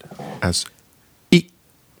treated as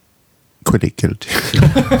Quilly killed you.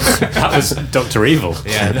 That was Dr. Evil.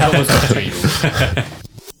 Yeah, that was Dr. Evil.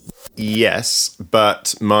 Yes,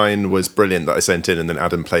 but mine was brilliant that I sent in, and then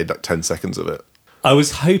Adam played like 10 seconds of it. I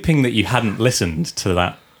was hoping that you hadn't listened to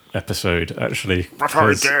that episode, actually. But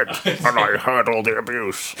I did, and I heard all the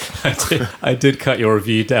abuse. I did cut your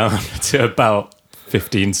review down to about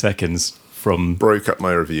 15 seconds from Broke up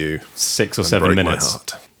my review. 6 or and 7 broke my minutes.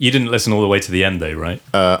 heart. You didn't listen all the way to the end, though, right?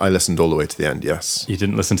 I listened all the way to the end, yes. You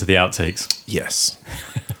didn't listen to the outtakes. Yes.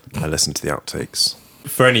 I listened to the outtakes.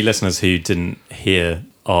 For any listeners who didn't hear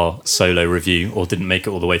our solo review or didn't make it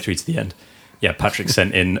all the way through to the end, yeah, Patrick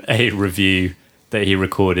sent in a review that he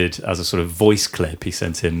recorded as a sort of voice clip he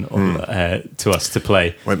sent in to us to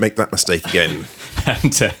play. Won't make that mistake again.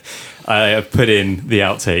 And I have put in the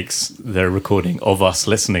outtakes, the recording of us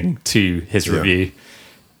listening to his review.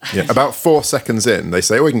 Yeah, about 4 seconds in, they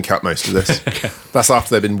say, we can cut most of this. That's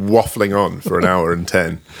after they've been waffling on for an hour and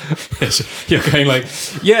 10. You're going like,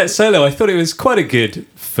 yeah, Solo, I thought it was quite a good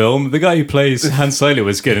film. The guy who plays Han Solo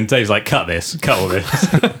was good. And Dave's like, cut all this.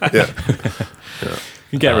 Yeah.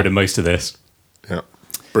 You can get rid of most of this. Yeah.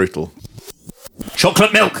 Brutal.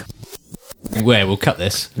 Chocolate milk! Where we'll cut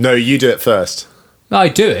this. No, you do it first. No, I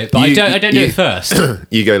do it, but I don't do it first.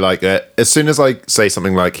 You go like, as soon as I say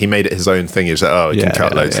something like, he made it his own thing, you're just like, oh, you can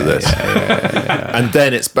cut loads of this. And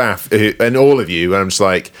then it's Bath, and all of you, and I'm just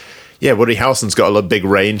like, yeah, Woody Harrelson's got a big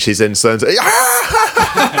range. He's in certain... He's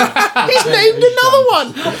named another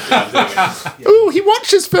one! Ooh, he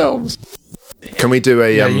watches films. Can we do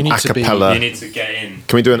a you a need to be- cappella? You need to get in.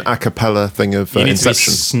 Can we do an a cappella thing of You need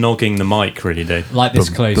Inception? to be snogging the mic, really, Dave. Like this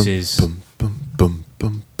close is... Bum, bum, bum,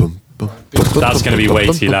 bum, bum, bum. That's going to be way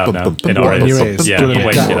too loud now in our in your ears. ears? Yeah, Yeah.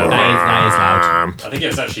 way too loud. That is loud. I think it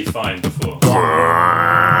was actually fine before.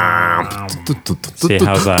 See,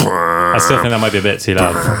 how's that? I still think that might be a bit too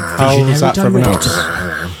loud. How is that for everyone else?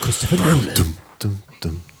 Christopher Nolan. Dum, dum,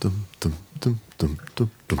 dum, dum, dum, dum, dum, dum,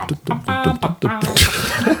 dum, dum, dum,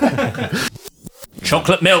 dum.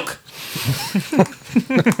 Chocolate milk!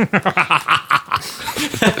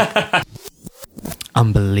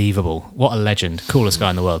 Unbelievable. What a legend. Coolest guy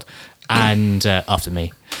in the world. And after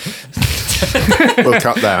me. We'll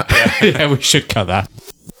cut that. Yeah, we should cut that.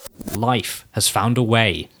 Life has found a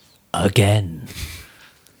way. Again.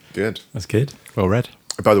 Good. That's good. Well read.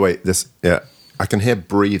 By the way, I can hear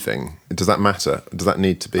breathing. Does that matter? Does that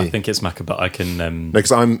need to be? I think it's Macca, but I can... No,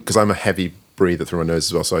 because I'm a heavy breather through my nose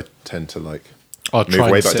as well, so I tend to like I'll move try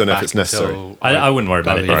away, and but I sit don't know if back it's necessary. until I wouldn't worry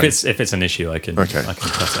about it. Right. If it's an issue, I can cut it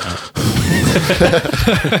out.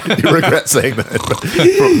 You regret saying that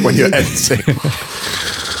when you're editing.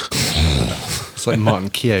 It's like Martin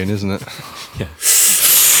Keown, isn't it? Yeah.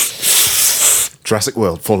 Jurassic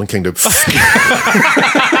World, Fallen Kingdom.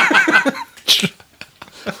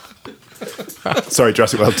 Sorry,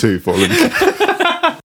 Jurassic World 2, Fallen.